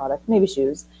 sizes of a product, maybe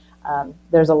shoes.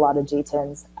 There's a lot of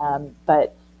G10s,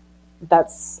 but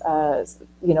that's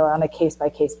on a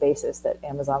case-by-case basis that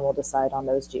Amazon will decide on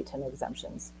those G10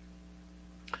 exemptions.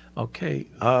 Okay.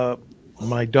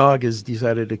 My dog has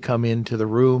decided to come into the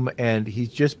room, and he's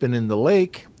just been in the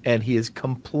lake, and he is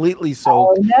completely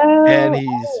soaked, and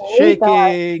he's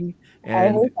shaking,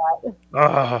 and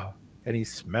and he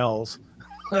smells.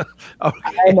 Okay.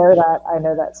 I know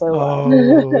that so well.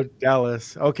 Oh,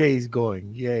 Dallas. Okay, he's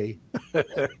going. Yay.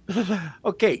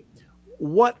 Okay.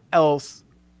 What else?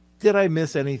 Did I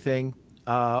miss anything?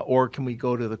 Or can we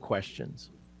go to the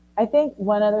questions? I think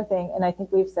one other thing, and I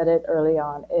think we've said it early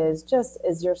on, is just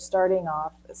as you're starting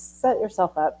off, set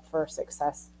yourself up for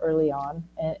success early on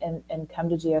and come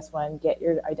to GS1, get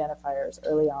your identifiers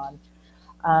early on.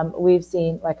 We've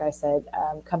seen, like I said,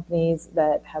 companies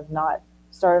that have not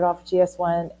started off with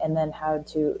GS1 and then had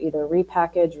to either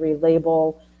repackage,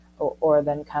 relabel, or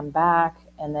then come back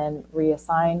and then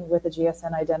reassign with a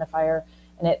GSN identifier.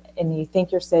 And you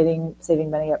think you're saving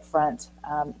money up front,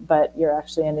 but you're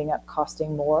actually ending up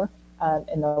costing more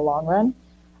in the long run.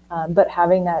 But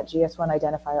having that GS1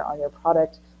 identifier on your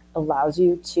product allows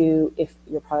you to, if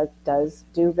your product does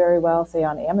do very well, say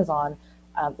on Amazon,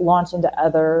 launch into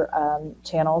other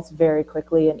channels very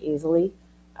quickly and easily.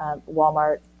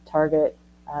 Walmart, Target,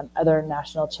 other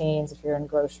national chains, if you're in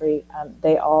grocery,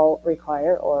 they all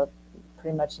require or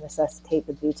pretty much necessitate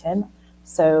the G10.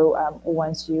 So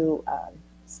once you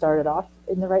started off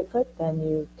in the right foot, then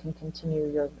you can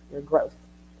continue your growth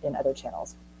in other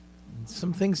channels.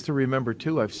 Some things to remember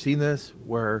too. I've seen this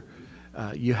where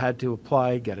you had to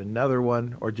apply, get another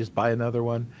one, or just buy another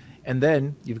one, and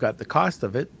then you've got the cost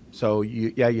of it. So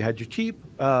you had your cheap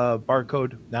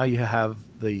barcode. Now you have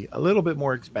a little bit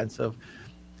more expensive,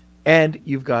 and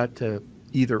you've got to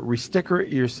either resticker it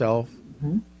yourself.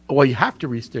 Mm-hmm. Well, you have to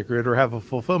resticker it or have a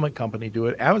fulfillment company do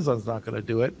it. Amazon's not going to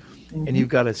do it. Mm-hmm. And you've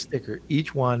got to sticker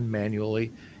each one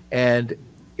manually, and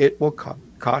it will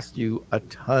cost you a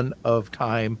ton of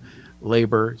time,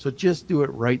 labor. So just do it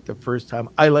right the first time.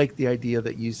 I like the idea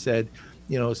that you said,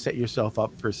 set yourself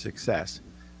up for success.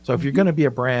 So if you're going to be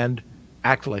a brand,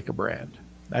 act like a brand.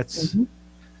 That's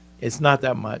it's not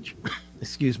that much.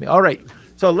 Excuse me. All right.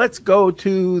 So let's go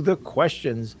to the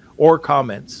questions or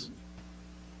comments.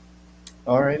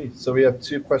 Alrighty, so we have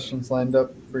 2 questions lined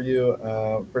up for you.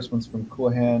 First one's from Cool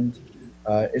Hand.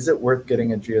 Is it worth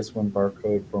getting a GS1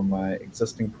 barcode for my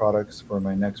existing products for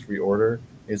my next reorder?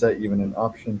 Is that even an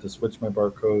option to switch my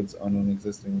barcodes on an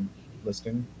existing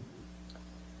listing?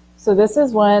 So this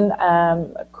is one,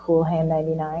 Cool Hand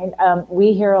 99.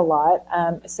 We hear a lot.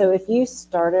 So if you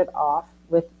started off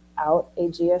without a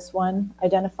GS1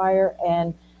 identifier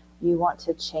and you want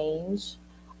to change,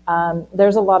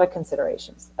 there's a lot of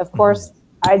considerations. Of course,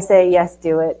 I'd say yes,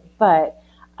 do it, but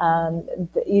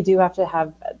you do have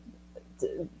to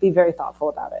be very thoughtful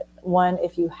about it. One,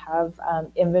 if you have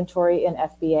inventory in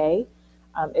FBA,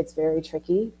 it's very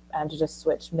tricky to just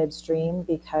switch midstream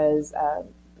because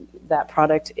that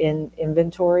product in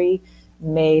inventory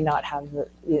may not have,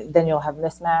 then you'll have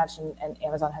mismatch, and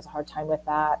Amazon has a hard time with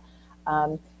that.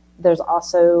 There's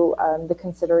also the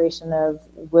consideration of,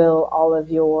 will all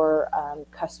of your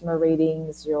customer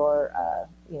ratings, your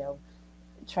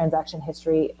transaction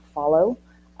history follow?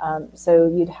 So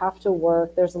you'd have to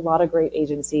work. There's a lot of great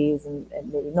agencies, and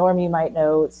maybe Norm, you might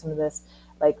know some of this.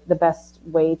 Like the best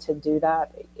way to do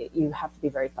that, you have to be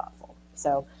very thoughtful.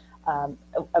 So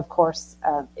of course,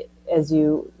 as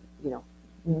you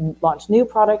launch new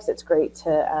products, it's great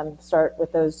to start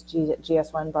with those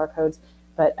GS1 barcodes.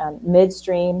 But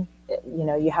midstream,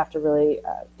 you have to really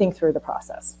think through the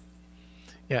process.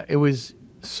 Yeah, it was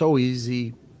so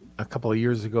easy a couple of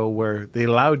years ago where they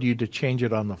allowed you to change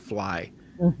it on the fly.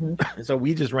 Mm-hmm. So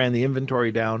we just ran the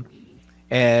inventory down,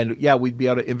 and we'd be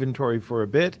out of inventory for a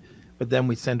bit, but then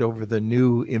we send over the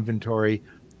new inventory,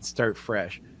 start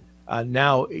fresh.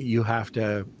 Now you have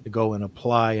to go and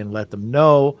apply and let them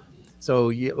know. So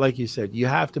like you said, you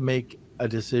have to make a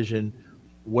decision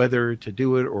whether to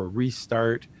do it or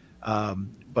restart.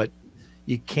 But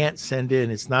you can't send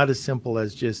in. It's not as simple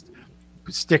as just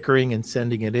stickering and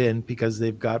sending it in because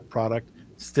they've got product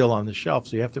still on the shelf.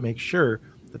 So you have to make sure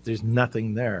that there's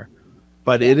nothing there.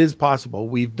 But it is possible.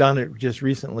 We've done it just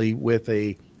recently with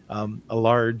a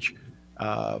large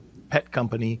pet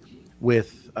company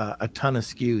with a ton of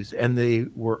SKUs, and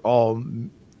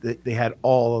they had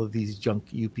all of these junk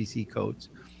UPC codes,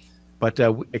 but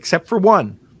except for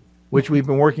one, which we've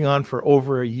been working on for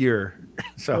over a year.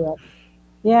 So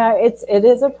yeah, it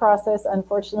is a process.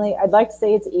 Unfortunately, I'd like to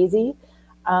say it's easy.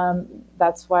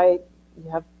 That's why you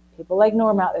have people like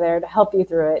Norm out there to help you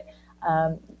through it.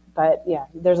 But yeah,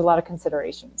 there's a lot of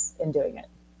considerations in doing it.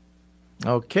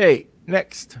 Okay,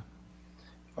 next.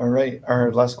 All right,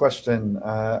 our last question.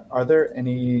 Are there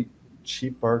any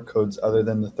cheap barcodes other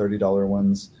than the $30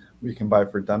 ones we can buy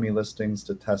for dummy listings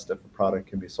to test if a product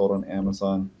can be sold on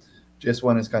Amazon?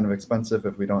 GS1 is kind of expensive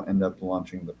if we don't end up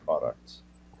launching the product.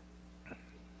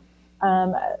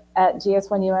 At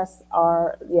GS1 US,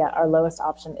 our lowest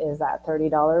option is that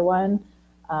 $30 one.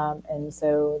 And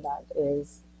so that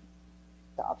is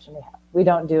the option we have. We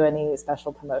don't do any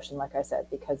special promotion, like I said,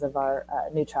 because of our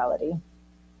neutrality.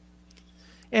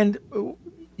 And,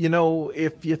 you know,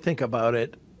 if you think about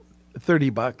it,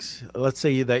 $30, let's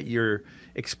say that you're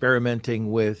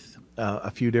experimenting with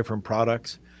a few different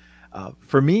products.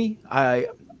 For me, I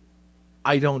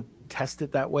don't test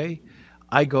it that way.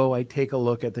 I take a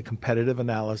look at the competitive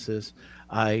analysis.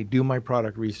 I do my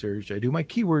product research. I do my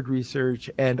keyword research,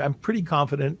 and I'm pretty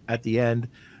confident at the end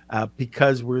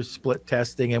because we're split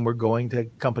testing and we're going to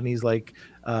companies like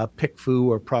PickFu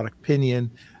or Product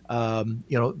Pinion.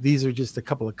 You know, these are just a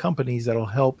couple of companies that'll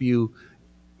help you,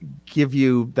 give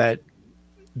you that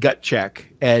gut check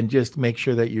and just make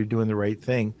sure that you're doing the right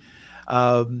thing.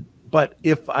 But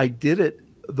if I did it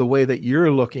the way that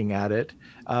you're looking at it,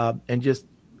 and just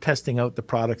testing out the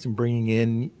products and bringing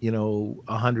in, you know,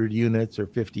 100 units or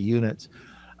 50 units,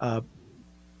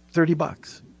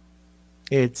 $30.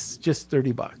 It's just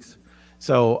 $30.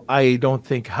 So I don't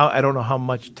know how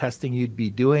much testing you'd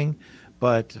be doing,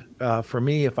 but for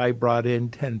me, if I brought in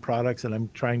 10 products and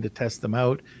I'm trying to test them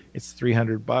out, it's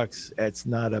 $300. It's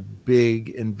not a big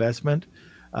investment.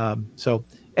 So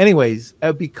anyways,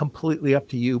 it'd be completely up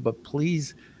to you, but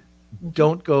please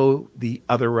don't go the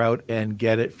other route and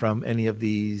get it from any of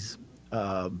these.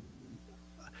 I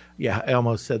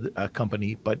almost said a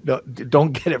company, but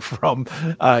don't get it from,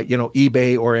 you know,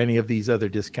 eBay or any of these other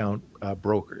discount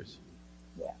brokers.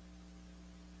 Yeah.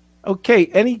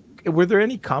 Okay. Were there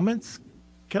any comments,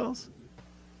 Kels?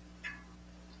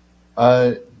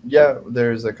 Yeah,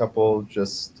 there's a couple.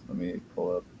 Just let me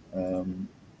pull up.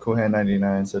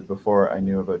 Kohan99 said, before I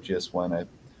knew about GS1,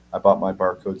 I bought my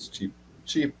barcodes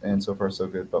cheap, and so far so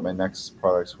good, but my next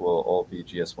products will all be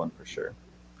GS1 for sure.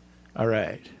 All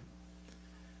right.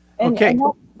 And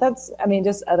that's, I mean,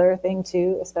 just other thing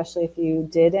too, especially if you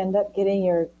did end up getting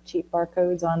your cheap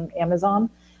barcodes on Amazon,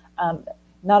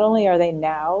 not only are they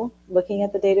now looking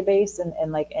at the database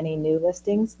and like any new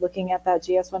listings looking at that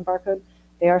GS1 barcode,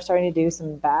 they are starting to do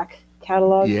some back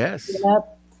catalog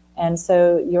cleanup. And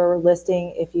so your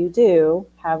listing, if you do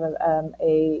have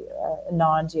a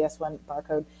non-GS1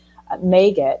 barcode,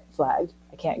 may get flagged.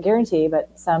 I can't guarantee, but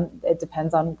it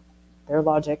depends on their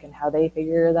logic and how they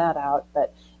figure that out.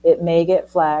 But it may get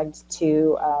flagged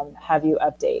to have you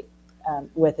update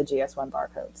with a GS1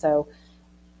 barcode. So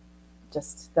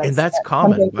that's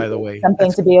common, by the way.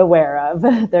 Something to be aware of.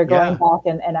 They're going back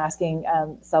and asking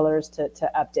sellers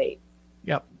to update.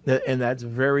 Yep, and that's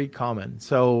very common.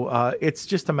 So it's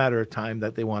just a matter of time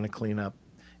that they want to clean up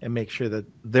and make sure that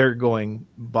they're going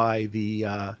by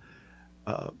the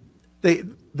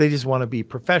they just want to be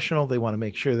professional. They want to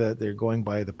make sure that they're going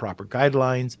by the proper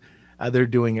guidelines. They're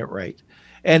doing it right.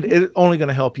 And it's only going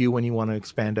to help you when you want to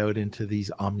expand out into these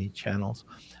omni channels.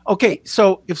 Okay,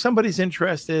 so if somebody's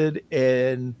interested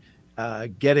in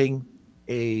getting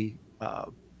a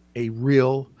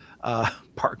real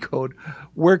barcode,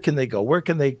 where can they go? Where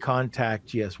can they contact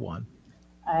GS1?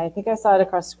 I think I saw it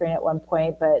across the screen at one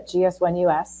point, but GS1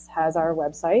 US has our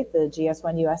website, the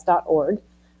gs1us.org.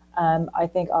 I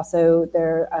think also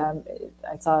there,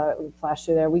 I saw it flash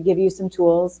through there. We give you some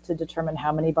tools to determine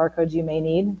how many barcodes you may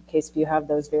need in case if you have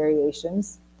those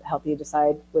variations to help you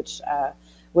decide which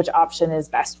option is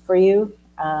best for you.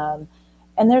 And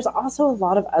there's also a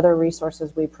lot of other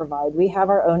resources we provide. We have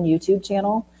our own YouTube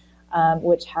channel,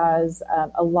 which has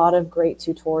a lot of great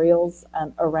tutorials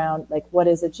around like what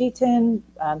is a GTIN,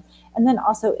 and then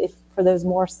also if for those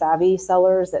more savvy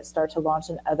sellers that start to launch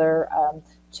in other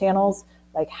channels,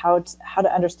 like how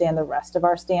to understand the rest of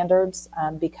our standards,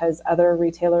 because other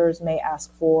retailers may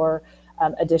ask for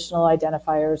additional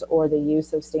identifiers or the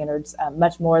use of standards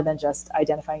much more than just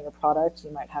identifying your product.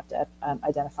 You might have to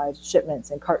identify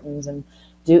shipments and cartons and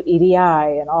do EDI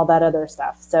and all that other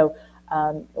stuff. So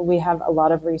we have a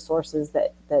lot of resources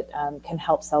that can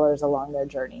help sellers along their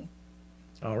journey.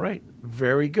 All right,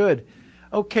 very good.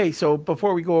 Okay, so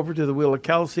before we go over to the Wheel of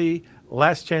Kelsey,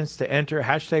 last chance to enter,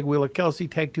 hashtag Wheel of Kelsey,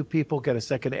 tag 2 people, get a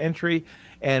second entry,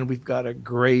 and we've got a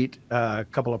great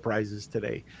couple of prizes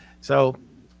today. So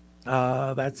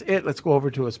that's it. Let's go over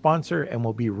to a sponsor, and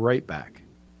we'll be right back.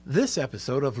 This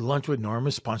episode of Lunch with Norm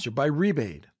is sponsored by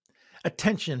Rebate.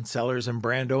 Attention sellers and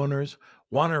brand owners,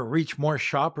 want to reach more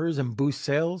shoppers and boost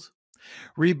sales?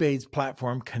 Rebate's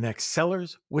platform connects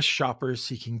sellers with shoppers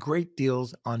seeking great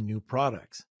deals on new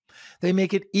products. They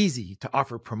make it easy to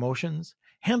offer promotions,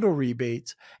 handle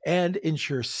rebates, and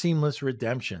ensure seamless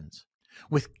redemptions.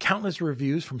 With countless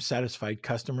reviews from satisfied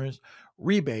customers,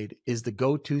 Rebate is the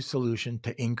go-to solution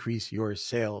to increase your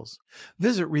sales.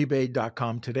 Visit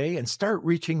rebate.com today and start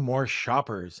reaching more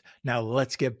shoppers. Now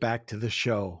let's get back to the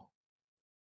show.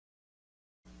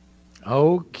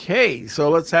 Okay, so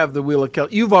let's have the Wheel of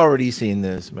Kelsey. You've already seen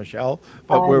this, Michelle,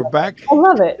 but we're back. I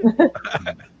love it.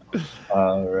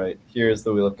 All right, here's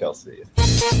the Wheel of Kelsey.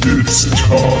 It's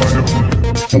time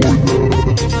for the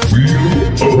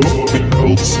Wheel of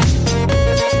Kelsey.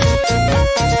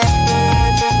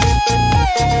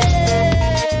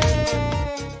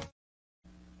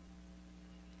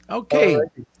 Okay,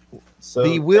 So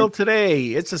the wheel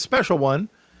today, it's a special one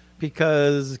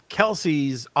because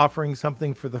Kelsey's offering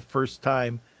something for the first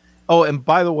time. Oh, and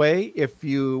by the way, if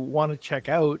you want to check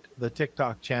out the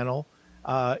TikTok channel,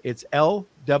 it's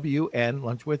LWN,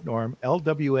 Lunch with Norm,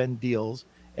 LWN Deals,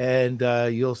 and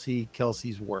you'll see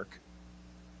Kelsey's work.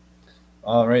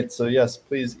 All right, so yes,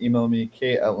 please email me,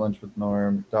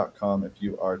 k@lunchwithnorm.com if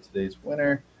you are today's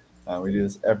winner. We do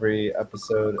this every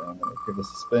episode. I'm going to give us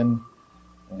a spin.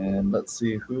 And let's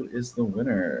see who is the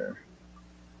winner.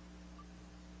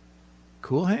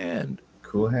 Cool Hand.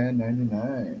 Cool Hand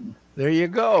 99. There you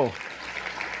go.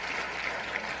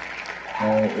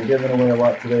 We're giving away a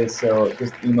lot today, so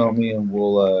just email me and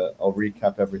I'll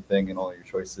recap everything and all your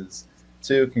choices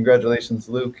too. Congratulations,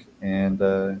 Luke, and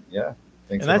yeah,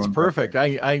 thanks. And that's perfect.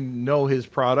 I know his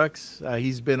products.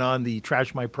 He's been on the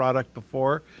Trash My Product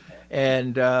before,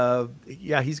 and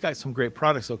yeah, he's got some great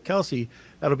products. So Kelsey,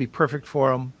 that'll be perfect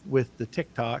for him with the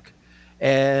TikTok.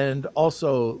 And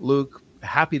also, Luke,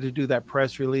 happy to do that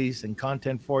press release and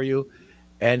content for you.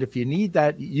 And if you need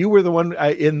that, you were the one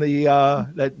in the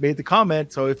that made the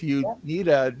comment. So if you need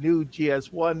a new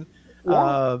GS1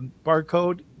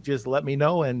 barcode, just let me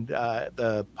know, and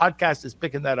the podcast is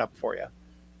picking that up for you.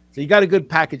 So you got a good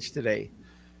package today.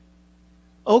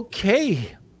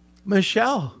 Okay,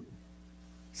 Michelle,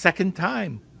 second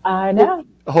time. I know.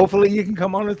 Hopefully you can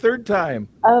come on a third time.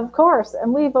 Of course.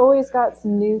 And we've always got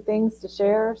some new things to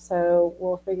share. So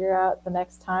we'll figure out the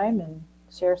next time and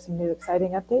share some new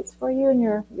exciting updates for you and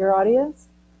your audience.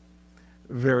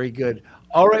 Very good.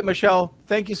 All right, Michelle,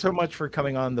 thank you so much for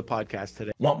coming on the podcast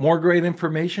today. Want more great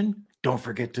information? Don't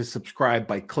forget to subscribe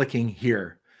by clicking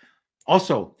here.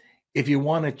 Also, if you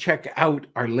want to check out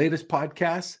our latest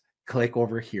podcast, click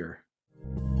over here.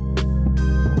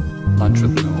 Lunch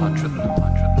with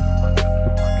Norm.